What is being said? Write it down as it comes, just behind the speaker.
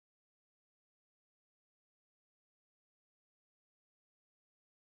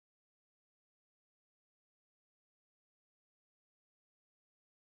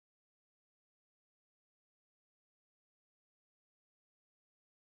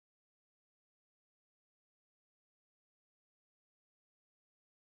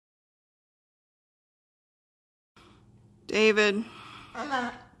David.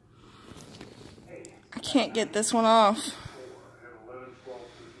 I can't get this one off.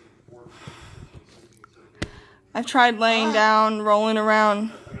 I've tried laying down, rolling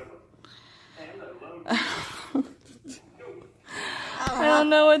around. I don't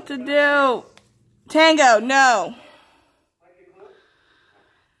know what to do. Tango, no.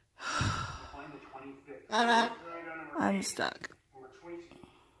 I'm stuck.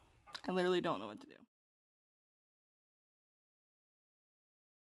 I literally don't know what to do.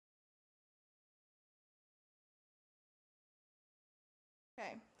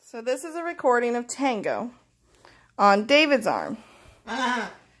 Okay, so this is a recording of Tango on David's arm.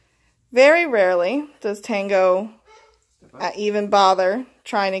 Very rarely does Tango even bother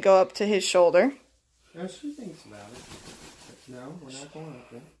trying to go up to his shoulder. No, she thinks about it. No, we're not going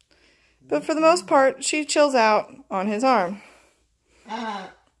up there. But for the most part, she chills out on his arm.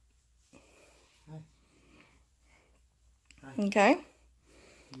 Okay?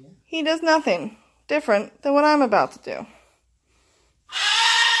 He does nothing different than what I'm about to do.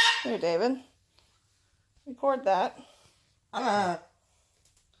 Here, David. Record that.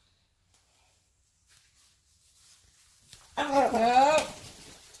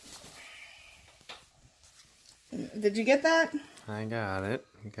 Did you get that? I got it.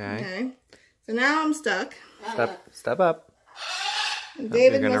 Okay. Okay. So now I'm stuck. Step up.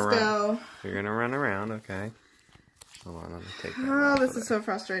 David must go. You're gonna run around. Okay. Hold on. Let me take that. Oh, this is so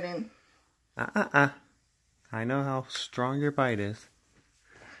frustrating. I know how strong your bite is.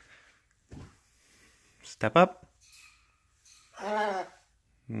 Step up.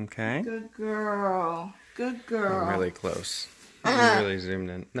 Okay. Good girl. Good girl. I'm really close. You really zoomed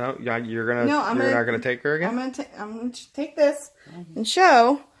in. No, you're gonna. No, you're not gonna take her again. I'm gonna take this and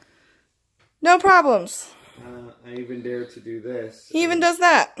show. No problems. I even dare to do this. He even does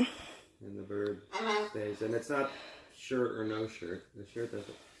that. And the bird stays, and it's not shirt or no shirt. The shirt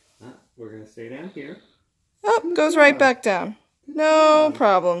doesn't. We're gonna stay down here. Oh, goes right back down. No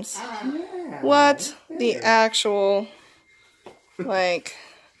problems. Yeah. What the actual? Like,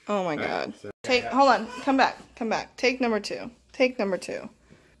 oh my God. Hold on. Come back. Come back. Take number 2. Take number 2.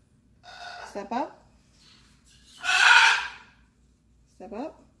 Step up. Step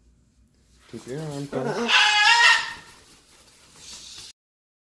up. Keep your arm down.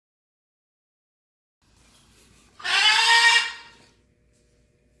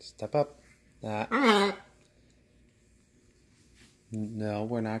 Step up. No,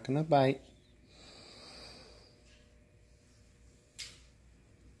 we're not gonna bite.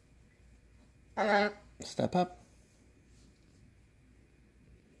 Step up.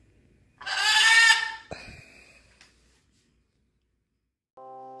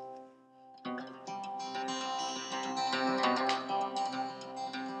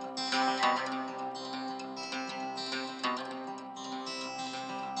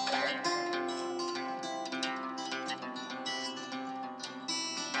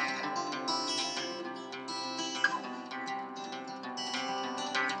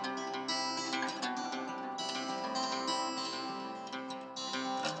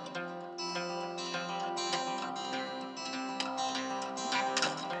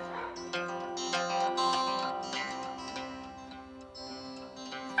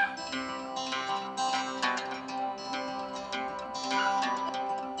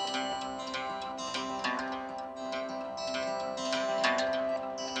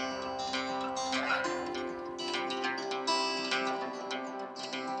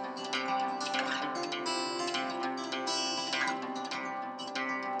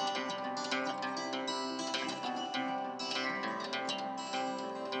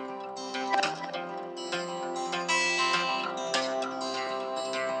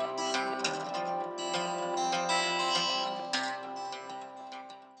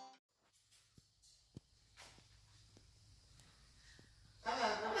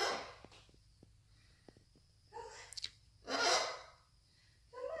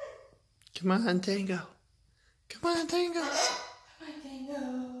 Come on, Tango. Come on, Tango. Come on,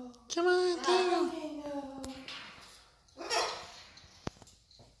 Tango. Come on, Tango.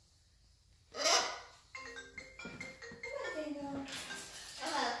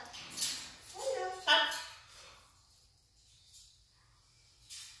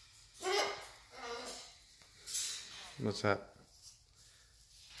 What's that?